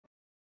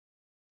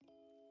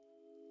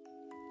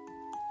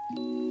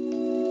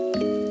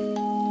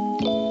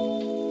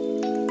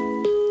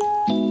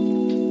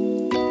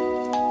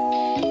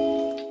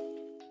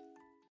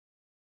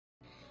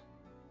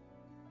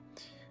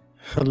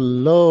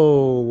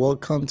Hello,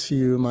 welcome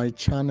to my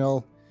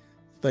channel.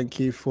 Thank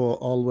you for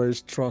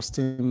always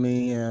trusting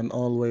me and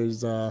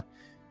always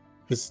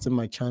visiting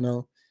my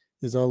channel.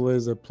 It's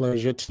always a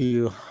pleasure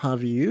to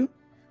have you.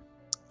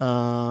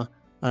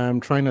 I'm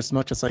trying as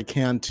much as I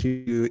can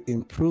to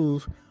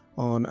improve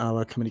on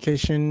our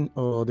communication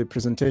or the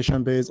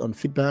presentation based on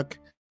feedback.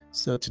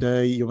 So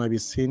today you might be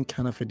seeing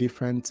kind of a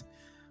different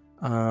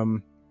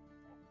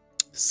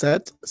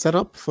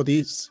setup for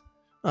this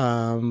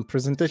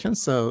presentation.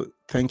 So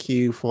thank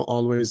you for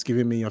always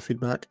giving me your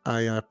feedback.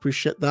 I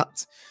appreciate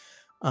that.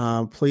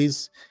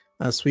 Please,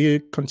 as we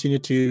continue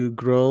to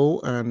grow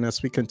and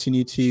as we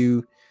continue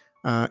to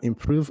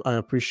improve, I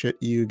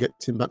appreciate you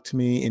getting back to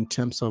me in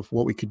terms of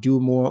what we could do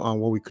more and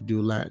what we could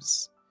do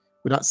less.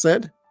 With that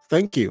said,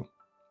 thank you.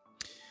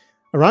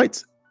 All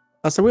right.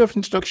 As a way of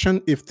introduction,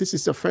 if this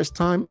is your first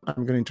time,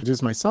 I'm going to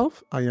introduce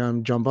myself. I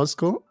am John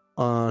Bosco,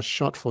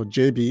 short for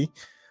JB,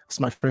 as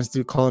my friends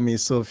do call me.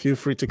 So feel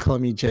free to call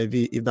me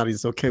JB if that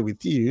is okay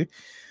with you.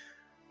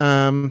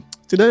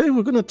 Today,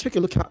 we're going to take a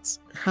look at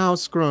how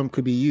Scrum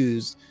could be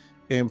used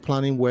in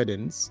planning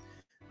weddings.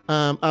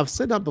 I've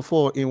said that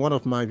before in one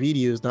of my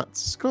videos that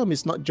Scrum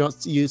is not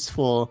just used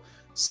for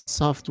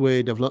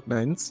software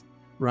development,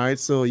 right?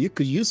 So you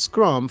could use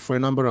Scrum for a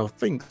number of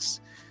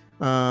things.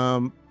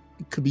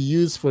 It could be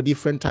used for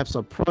different types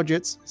of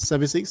projects,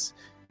 services.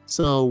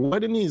 So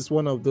wedding is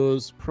one of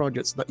those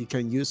projects that you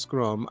can use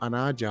Scrum and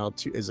Agile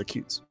to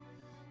execute.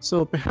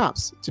 So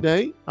perhaps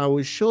today I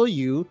will show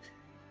you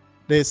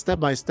the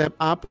step-by-step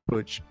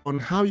approach on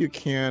how you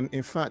can,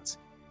 in fact,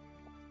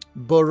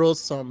 borrow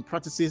some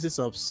practices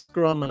of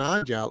Scrum and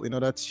Agile in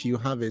order to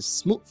have a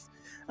smooth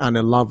and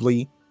a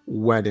lovely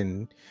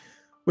wedding.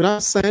 With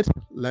that said,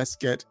 let's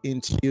get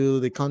into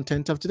the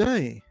content of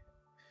today.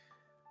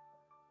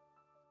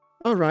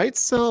 All right,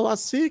 so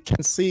as you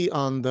can see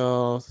on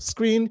the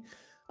screen,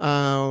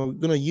 we're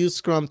going to use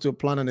Scrum to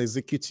plan and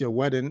execute your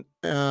wedding.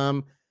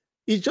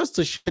 It's just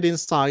to shed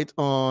insight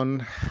on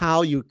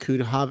how you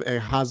could have a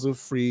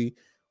hassle-free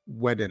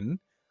wedding.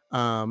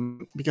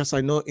 Because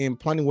I know in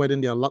planning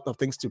wedding, there are a lot of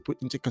things to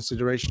put into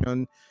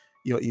consideration.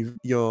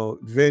 Your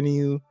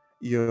venue,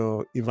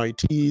 your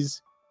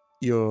invitees,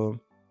 your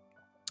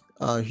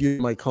who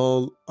you might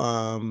call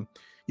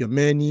your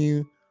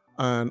menu,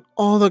 and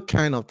other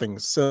kind of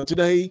things. So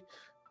today,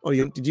 all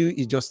you have to do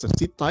is just to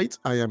sit tight.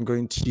 I am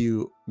going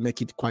to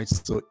make it quite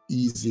so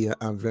easier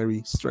and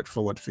very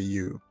straightforward for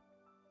you.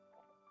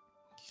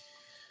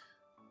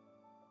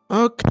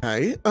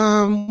 Okay.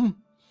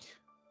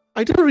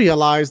 I did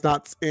realize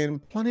that in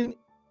planning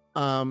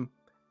a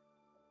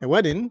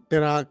wedding,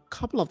 there are a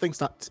couple of things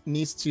that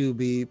needs to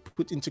be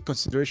put into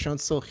consideration.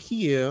 So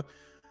here,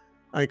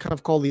 I kind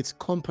of call it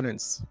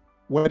components,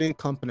 wedding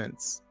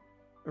components,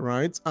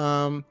 right?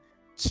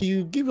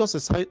 To give us a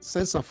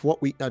sense of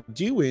what we are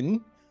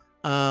doing,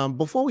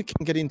 before we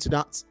can get into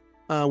that,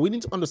 we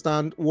need to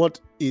understand what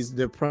is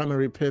the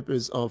primary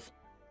purpose of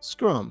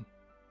Scrum.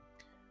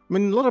 I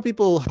mean, a lot of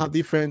people have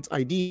different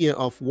idea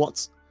of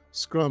what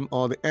Scrum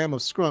or the aim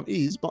of Scrum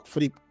is, but for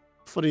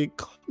the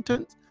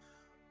content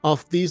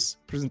of this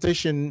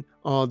presentation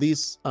or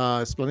this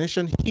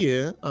explanation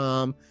here,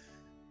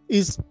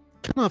 is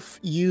kind of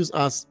used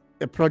as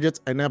a project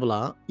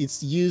enabler.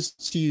 It's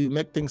used to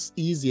make things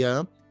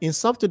easier. In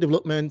software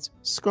development,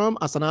 Scrum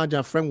as an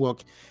Agile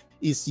framework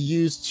is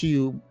used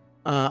to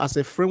as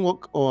a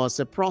framework or as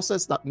a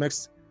process that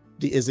makes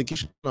the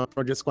execution of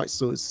projects quite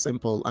so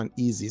simple and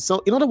easy. So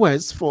in other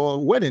words,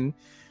 for wedding,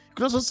 you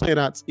could also say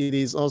that it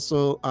is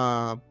also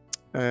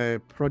a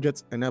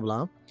project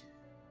enabler.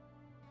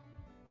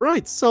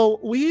 Right, so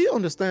we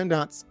understand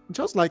that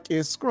just like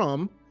in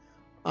Scrum,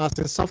 as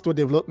in software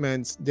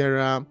development, there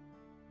are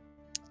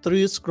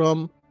 3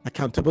 Scrum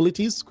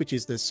accountabilities, which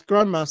is the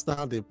Scrum Master,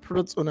 the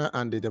product owner,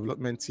 and the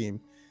development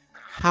team.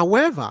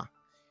 However,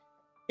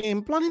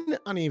 in planning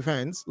an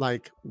event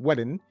like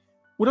wedding,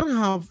 we don't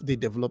have the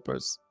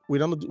developers.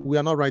 We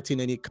are not writing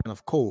any kind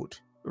of code,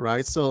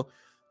 right? So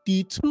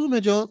the 2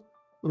 major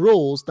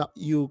roles that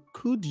you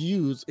could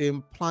use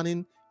in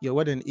planning your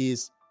wedding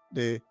is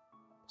the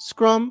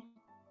Scrum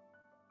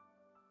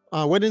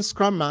wedding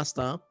Scrum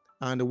Master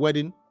and the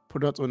wedding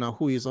product owner,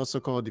 who is also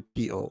called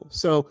the PO.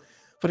 So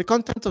for the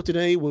content of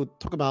today, we'll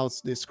talk about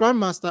the Scrum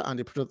Master and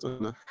the product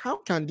owner. How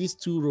can these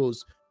 2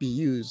 roles be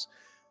used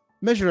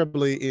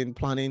measurably in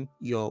planning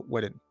your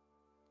wedding?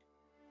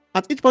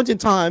 At each point in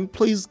time,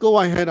 please go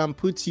ahead and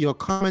put your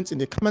comments in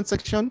the comment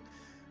section,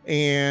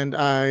 and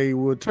I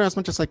will try as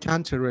much as I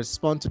can to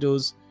respond to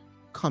those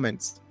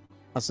comments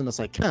as soon as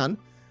I can.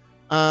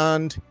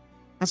 And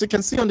as you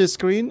can see on the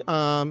screen,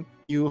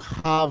 you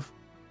have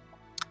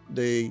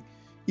the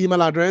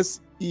email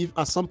address. If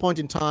at some point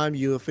in time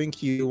you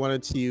think you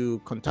wanted to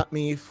contact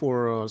me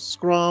for a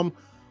Scrum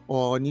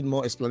or need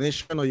more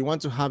explanation, or you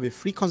want to have a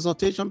free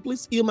consultation,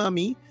 please email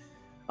me.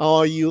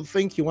 Or you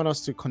think you want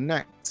us to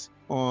connect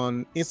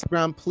on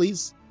Instagram,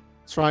 please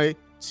try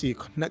to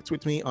connect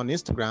with me on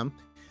Instagram.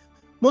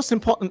 Most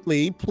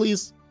importantly,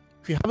 please,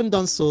 if you haven't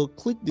done so,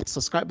 click the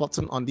subscribe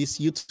button on this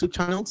YouTube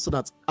channel so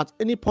that at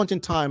any point in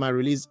time I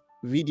release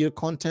video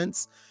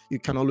contents, you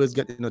can always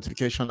get a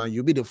notification and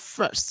you'll be the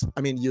first.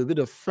 You'll be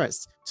the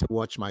first to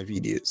watch my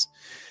videos.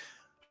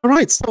 All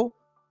right. So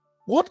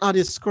what are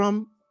the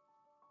Scrum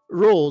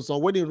roles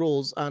or wedding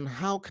roles, and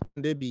how can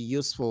they be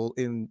useful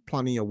in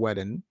planning your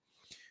wedding?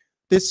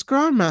 The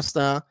Scrum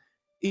Master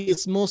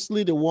is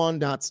mostly the one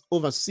that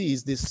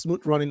oversees the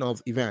smooth running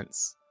of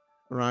events,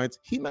 right?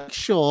 He makes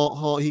sure,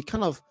 or he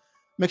kind of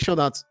makes sure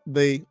that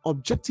the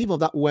objective of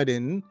that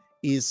wedding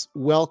is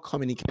well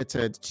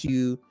communicated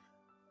to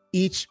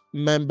each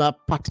member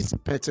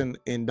participating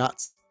in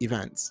that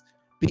event,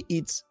 be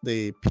it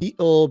the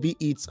PO, be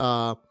it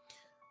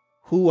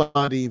who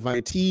are the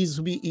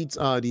invitees, be it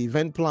the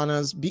event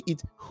planners, be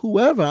it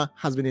whoever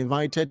has been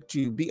invited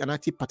to be an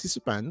active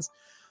participant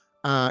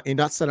in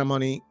that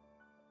ceremony.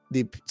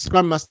 The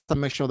Scrum Master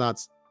makes sure that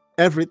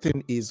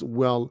everything is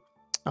well,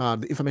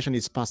 the information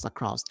is passed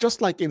across.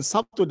 Just like in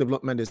software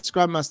development, the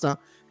Scrum Master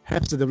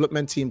helps the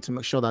development team to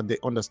make sure that they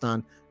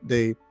understand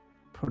the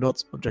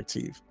product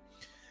objective.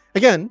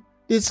 Again,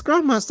 the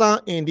Scrum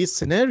Master in this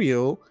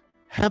scenario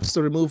helps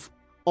to remove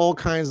all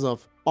kinds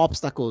of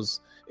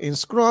obstacles. In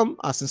Scrum,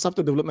 as in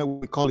software development,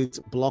 we call it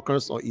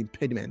blockers or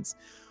impediments.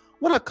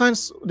 What are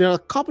kinds? There are a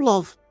couple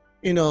of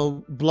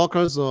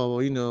blockers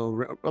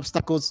or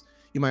obstacles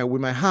we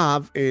might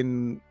have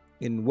in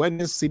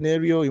wedding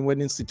scenario, in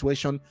wedding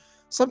situation.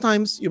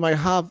 Sometimes you might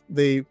have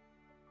the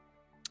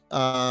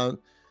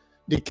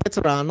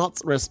caterer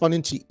not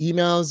responding to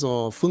emails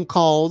or phone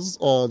calls,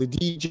 or the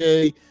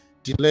DJ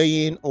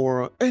delaying,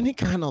 or any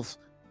kind of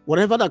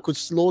whatever that could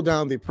slow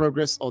down the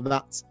progress of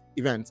that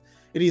event.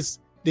 It is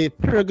the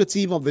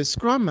prerogative of the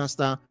Scrum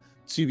Master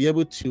to be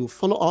able to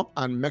follow up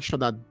and make sure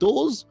that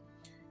those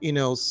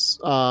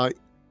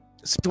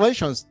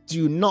situations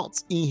do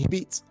not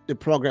inhibit the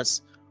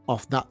progress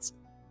of that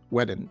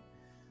wedding.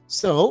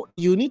 So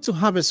you need to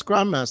have a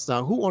Scrum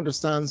Master who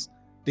understands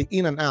the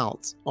in and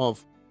out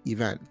of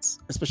events,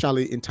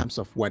 especially in terms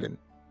of wedding.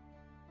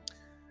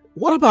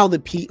 What about the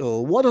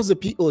PO? What does the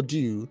PO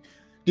do?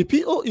 The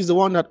PO is the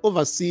one that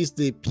oversees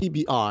the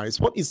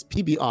PBIs. What is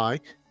PBI?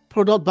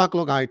 Product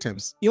backlog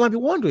items. You might be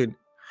wondering,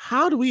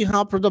 how do we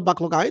have product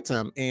backlog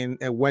item in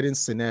a wedding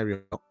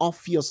scenario?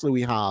 Obviously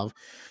we have.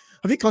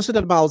 Have you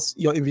considered about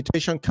your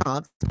invitation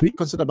card? Have you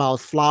considered about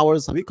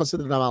flowers? Have you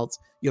considered about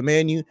your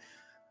menu?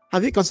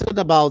 Have you considered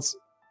about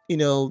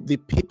the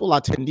people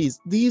attendees?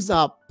 These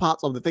are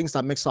parts of the things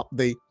that makes up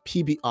the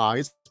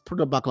PBIs,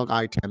 product backlog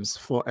items,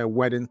 for a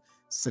wedding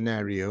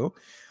scenario.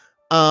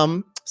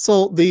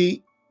 So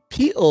the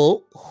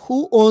PO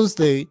who owns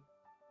the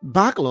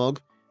backlog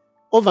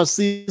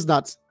oversees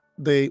that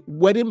the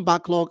wedding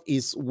backlog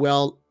is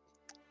well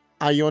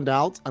ironed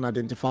out and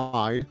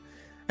identified.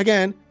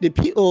 Again, the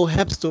PO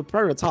helps to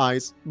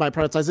prioritize. By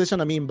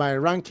prioritization, I mean by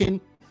ranking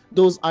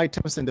those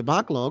items in the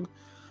backlog.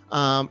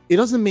 It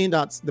doesn't mean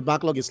that the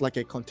backlog is like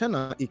a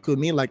container. It could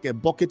mean like a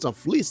bucket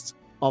of list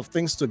of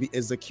things to be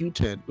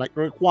executed, like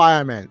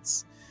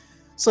requirements.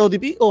 So the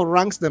PO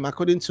ranks them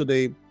according to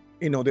the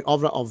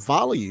order of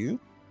value,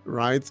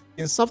 right?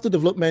 In software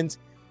development,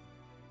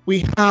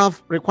 we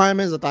have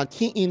requirements that are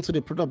key into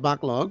the product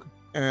backlog,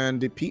 and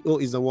the PO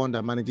is the one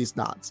that manages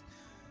that,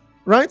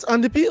 right?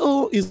 And the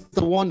PO is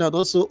the one that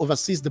also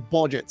oversees the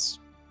budgets.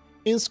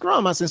 In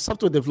Scrum, as in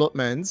software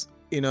development,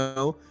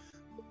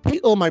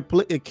 PO might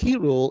play a key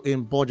role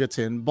in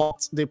budgeting,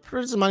 but the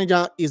project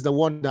manager is the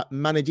one that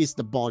manages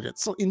the budget.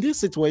 So in this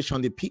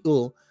situation, the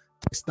PO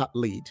takes that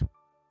lead.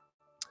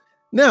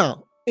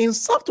 Now, in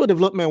software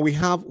development, we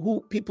have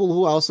people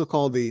who are also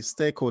called the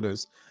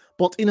stakeholders.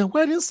 But in a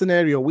wedding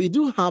scenario, we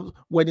do have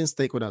wedding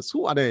stakeholders.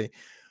 Who are they?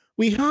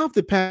 We have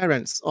the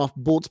parents of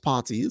both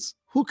parties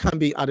who can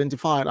be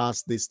identified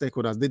as the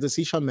stakeholders, the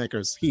decision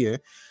makers here,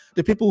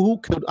 the people who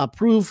could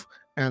approve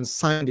and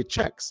sign the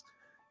checks.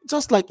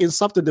 Just like in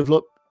software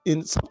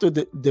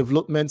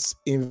development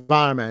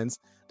environments,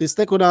 the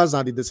stakeholders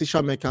are the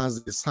decision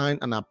makers. They sign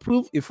and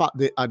approve. In fact,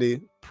 they are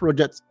the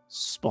project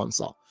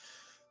sponsor.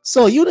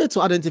 So you need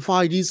to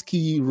identify these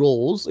key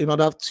roles in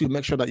order to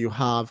make sure that you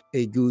have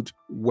a good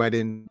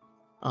wedding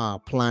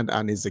planned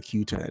and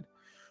executed.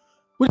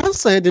 With that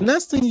said, the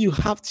next thing you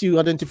have to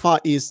identify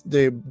is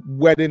the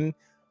wedding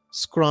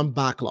Scrum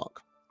backlog.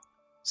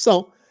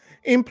 So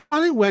in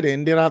planning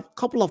wedding, there are a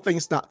couple of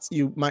things that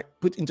you might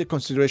put into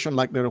consideration,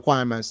 like the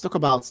requirements. Talk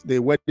about the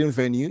wedding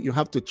venue. You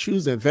have to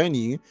choose a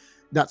venue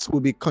that will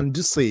be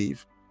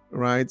conducive,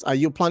 right? Are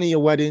you planning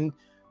your wedding?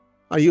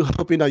 Are you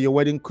hoping that your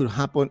wedding could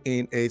happen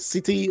in a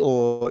city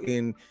or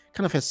in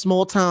kind of a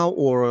small town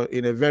or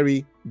in a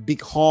very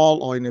big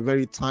hall or in a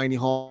very tiny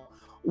hall?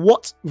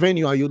 What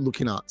venue are you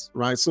looking at,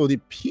 right? So the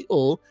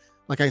PO,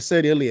 like I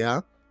said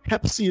earlier,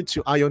 helps you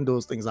to iron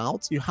those things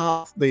out. You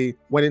have the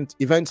wedding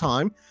event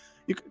time.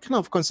 You can kind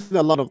of consider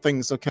a lot of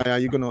things. Okay, are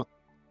you going to,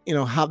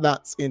 have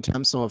that in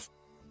terms of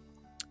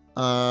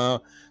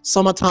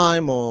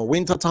summertime or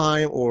winter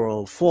time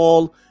or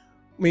fall?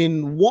 I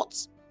mean,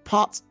 what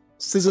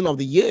season of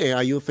the year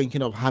are you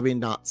thinking of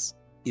having that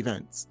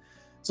event?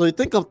 So you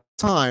think of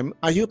time.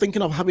 Are you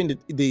thinking of having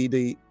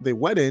the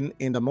wedding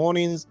in the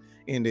mornings,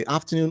 in the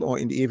afternoon, or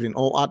in the evening,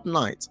 or at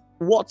night,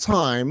 what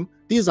time.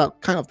 These are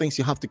kind of things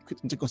you have to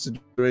put into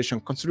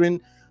consideration,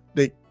 considering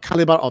the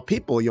caliber of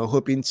people you're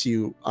hoping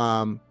to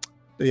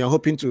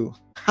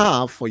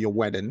have for your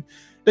wedding.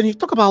 Then you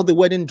talk about the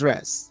wedding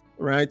dress,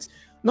 right?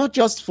 Not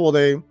just for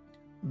the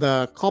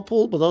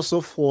couple, but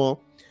also for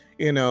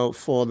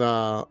for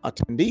the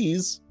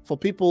attendees, for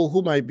people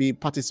who might be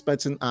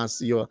participating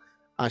as your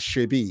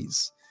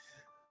ashebis.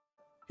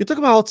 You talk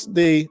about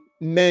the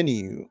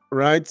menu,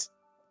 right?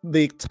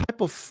 The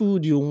type of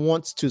food you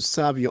want to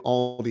serve your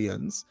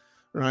audience,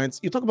 right?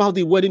 You talk about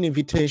the wedding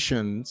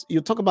invitations.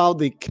 You talk about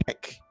the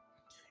cake.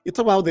 You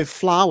talk about the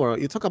flower.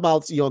 You talk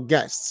about your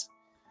guests.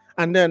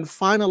 And then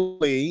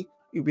finally,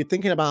 you'll be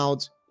thinking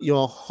about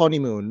your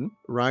honeymoon,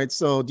 right?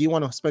 So do you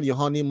want to spend your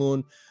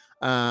honeymoon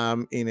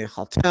in a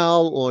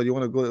hotel, or you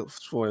want to go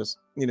for,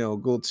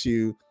 go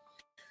to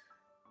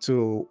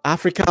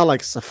Africa,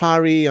 like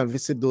safari, and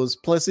visit those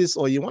places,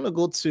 or you want to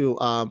go to,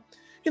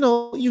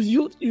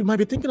 you might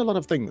be thinking a lot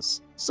of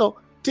things. So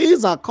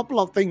these are a couple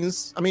of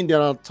things. I mean,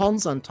 there are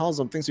tons and tons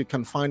of things you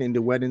can find in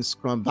the wedding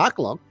Scrum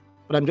backlog,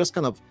 but I'm just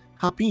kind of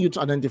helping you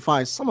to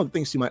identify some of the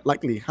things you might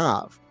likely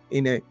have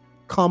in a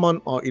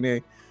common or in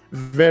a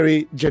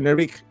very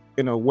generic,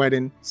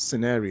 wedding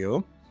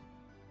scenario.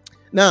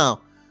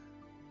 Now,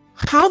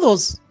 how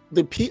does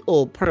the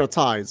PO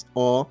prioritize,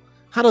 or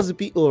how does the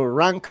PO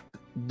rank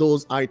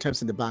those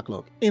items in the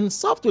backlog? In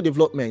software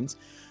development,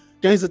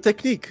 there is a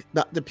technique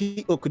that the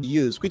PO could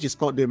use, which is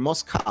called the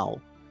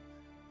Moscow.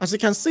 As you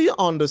can see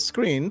on the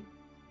screen,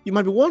 you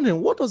might be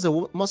wondering, what does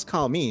the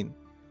Moscow mean?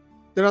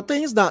 There are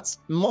things that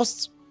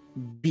must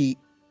be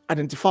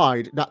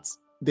identified, that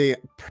the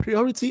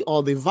priority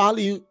or the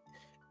value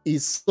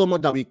is so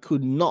much that we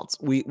could not,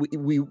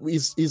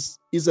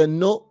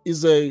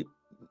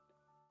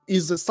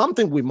 is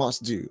something we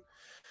must do.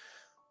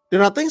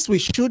 There are things we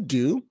should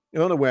do.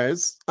 In other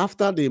words,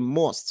 after the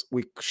must,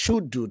 we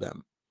should do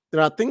them.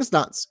 There are things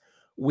that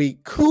we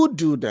could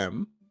do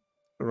them,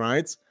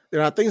 right?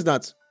 There are things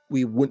that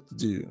we wouldn't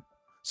do.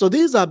 So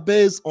these are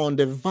based on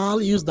the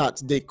values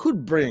that they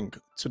could bring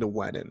to the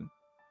wedding,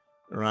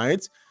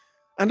 right?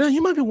 And then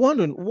you might be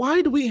wondering,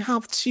 why do we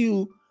have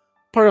to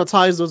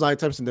prioritize those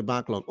items in the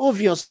backlog?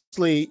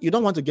 Obviously, you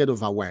don't want to get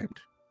overwhelmed,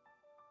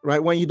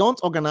 right? When you don't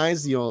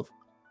organize your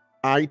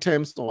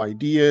items or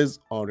ideas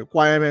or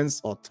requirements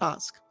or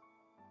tasks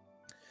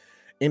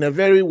in a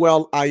very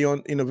well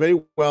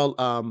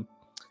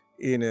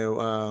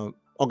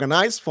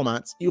organized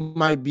format, you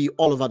might be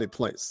all over the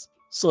place.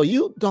 So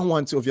you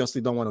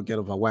obviously don't want to get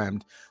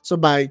overwhelmed. So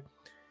by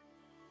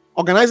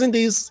organizing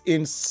these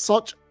in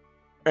such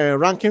a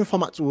ranking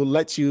format will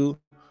let you,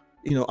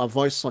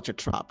 avoid such a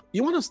trap.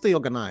 You want to stay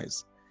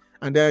organized.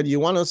 And then you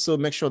want to also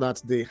make sure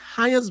that the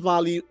highest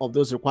value of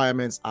those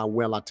requirements are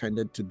well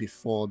attended to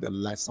before the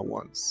lesser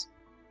ones.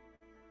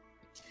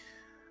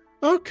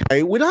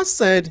 Okay, with that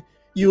said,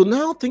 you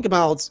now think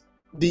about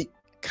the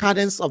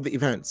cadence of the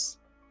events,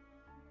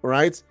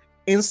 right?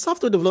 In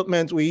software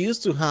development, we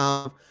used to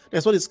have,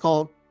 there's what is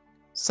called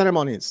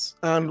ceremonies.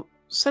 And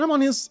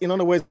ceremonies, in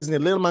other words, in the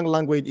layman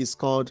language, is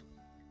called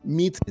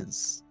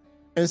meetings.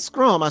 In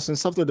Scrum, as in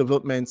software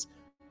development,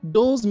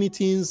 those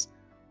meetings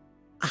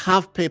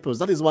have papers.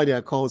 That is why they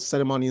are called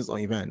ceremonies or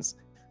events.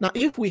 Now,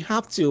 if we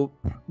have to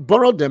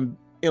borrow them,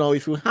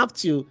 if we have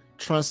to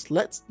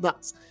translate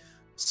that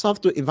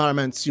software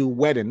environment to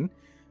wedding,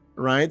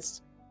 right?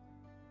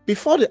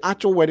 Before the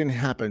actual wedding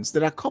happens,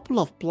 there are a couple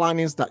of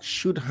plannings that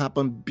should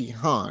happen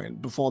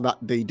before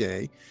that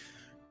day,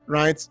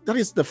 right? That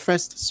is the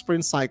first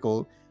sprint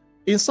cycle.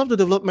 In software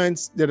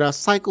development, there are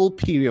cycle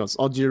periods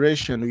or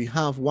duration. We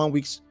have 1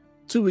 week,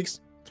 2 weeks,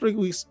 3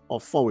 weeks,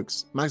 or 4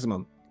 weeks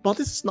maximum. But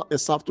this is not a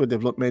software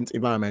development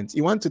environment.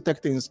 You want to take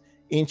things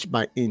inch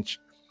by inch,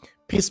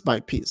 piece by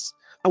piece.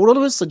 I would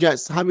always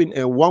suggest having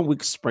a 1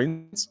 week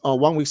sprint or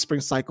 1 week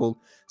sprint cycle.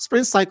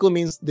 Sprint cycle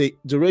means the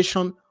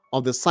duration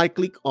of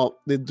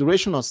the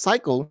duration of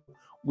cycle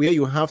where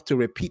you have to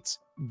repeat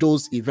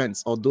those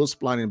events or those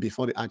planning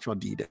before the actual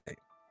D-Day.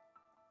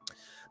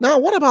 Now,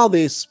 what about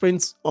the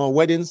sprints or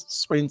wedding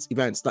sprint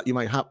events that you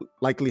might have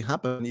likely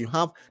happen? You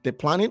have the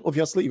planning.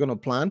 Obviously, you're going to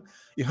plan.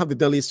 You have the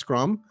daily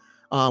Scrum.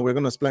 We're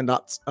going to explain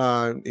that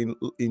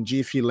in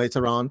GFE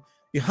later on.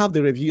 You have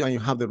the review and you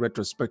have the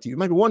retrospective. You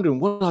might be wondering,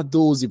 what are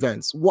those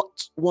events? What,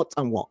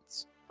 and what?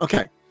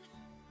 Okay.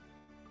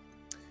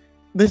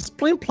 The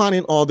sprint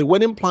planning or the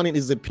wedding planning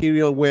is the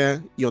period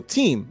where your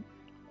team,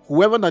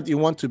 whoever that you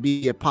want to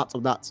be a part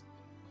of that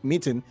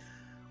meeting,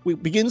 we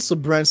begins to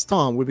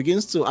brainstorm. We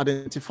begins to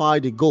identify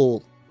the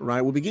goal,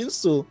 right? We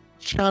begins to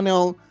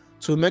channel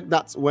to make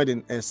that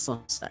wedding a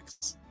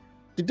success.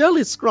 The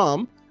daily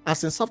Scrum,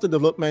 as in software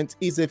development,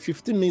 is a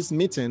 15-minute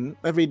meeting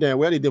every day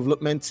where the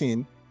development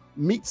team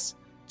meets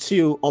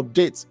to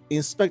update,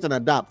 inspect, and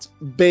adapt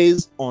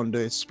based on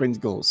the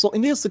sprint goals. So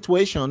in this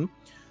situation,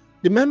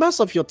 the members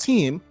of your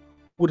team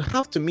would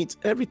have to meet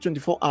every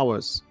 24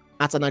 hours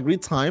at an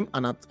agreed time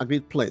and at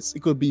agreed place.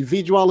 It could be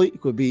visually, it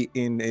could be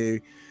in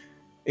a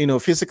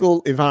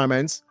physical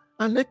environment,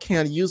 and they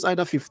can use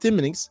either 15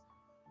 minutes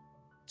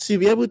to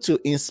be able to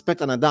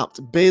inspect and adapt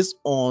based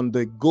on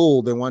the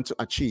goal they want to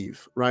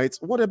achieve, right?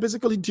 What they're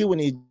basically doing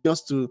is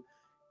just to,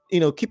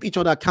 keep each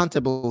other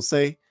accountable,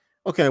 say,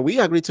 okay, we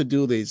agreed to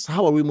do this.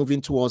 How are we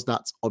moving towards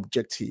that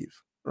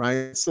objective,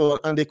 right? So,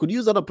 and they could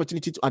use that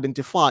opportunity to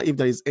identify if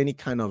there is any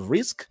kind of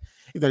risk,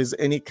 if there is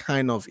any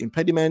kind of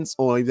impediments,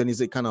 or if there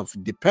is a kind of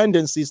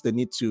dependencies they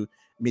need to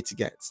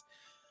mitigate.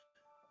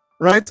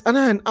 Right. And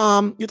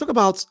then you talk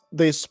about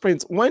the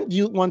sprint. When do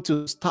you want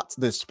to start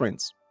the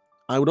sprint?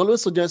 I would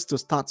always suggest to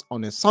start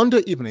on a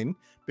Sunday evening,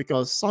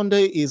 because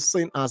Sunday is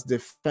seen as the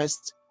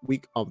first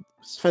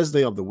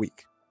day of the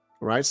week.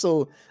 Right.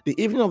 So the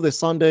evening of the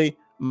Sunday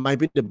might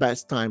be the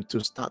best time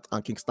to start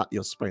and kickstart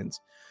your sprint.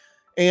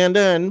 And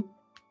then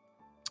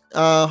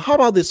how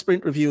about the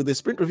sprint review? The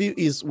sprint review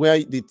is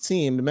where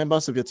the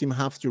members of your team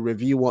have to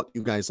review what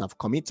you guys have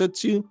committed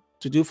to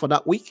do for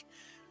that week.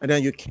 And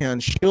then you can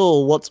show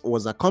what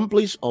was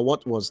accomplished or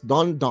what was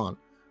done,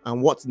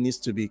 and what needs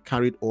to be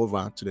carried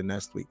over to the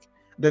next week.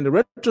 Then the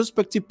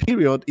retrospective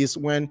period is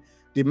when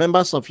the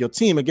members of your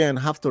team, again,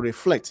 have to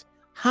reflect.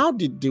 How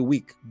did the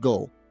week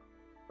go?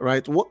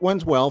 Right? What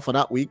went well for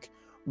that week?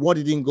 What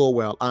didn't go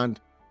well? And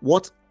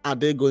what are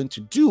they going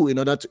to do in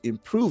order to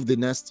improve the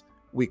next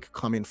week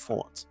coming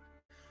forward?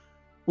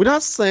 With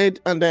that said,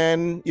 and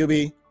then you'll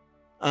be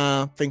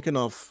thinking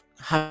of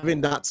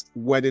having that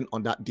wedding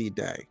on that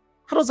D-Day.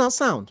 How does that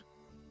sound?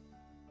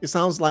 It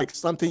sounds like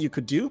something you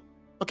could do.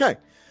 Okay,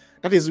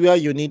 that is where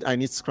you need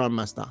Scrum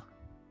Master,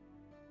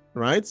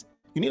 right?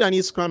 You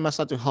need Scrum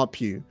Master to help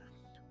you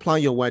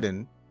plan your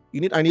wedding.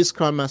 You need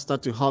Scrum Master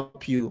to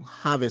help you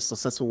have a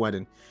successful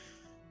wedding.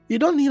 You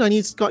don't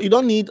need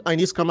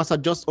Scrum Master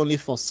just only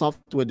for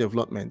software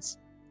development,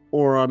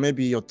 or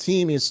maybe your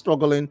team is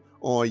struggling,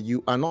 or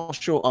you are not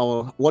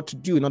sure what to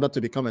do in order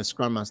to become a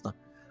Scrum Master.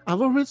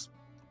 I've always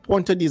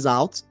pointed this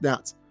out,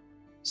 that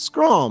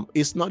Scrum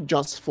is not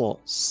just for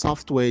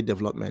software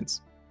development.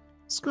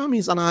 Scrum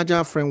is an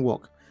agile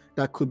framework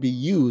that could be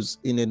used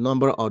in a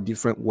number of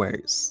different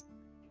ways.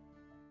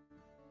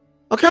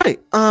 Okay,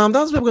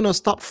 that's where we're going to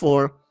stop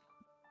for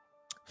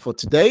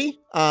today.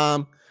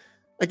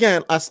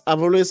 Again, as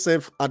I've always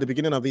said at the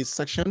beginning of this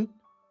section,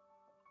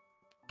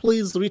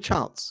 please reach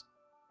out.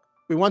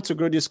 We want to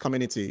grow this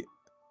community.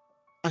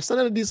 I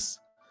started this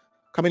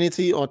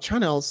community or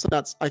channel so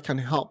that I can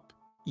help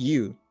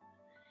you.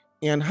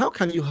 And how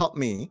can you help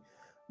me?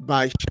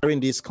 By sharing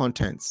these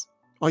contents.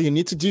 All you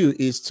need to do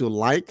is to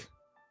like,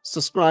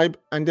 subscribe,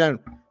 and then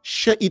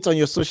share it on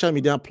your social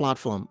media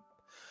platform.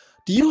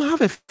 Do you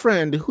have a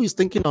friend who is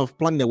thinking of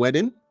planning a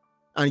wedding,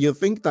 and you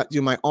think that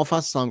you might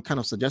offer some kind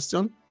of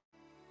suggestion?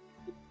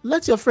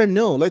 Let your friend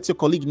know, let your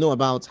colleague know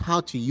about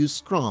how to use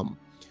Scrum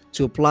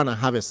to plan and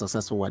have a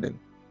successful wedding.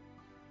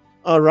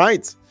 All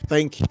right.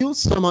 Thank you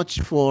so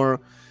much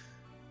for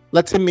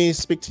letting me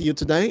speak to you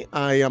today.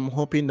 I am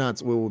hoping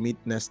that we will meet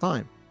next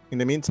time. In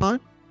the meantime,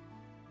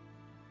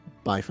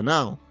 bye for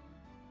now.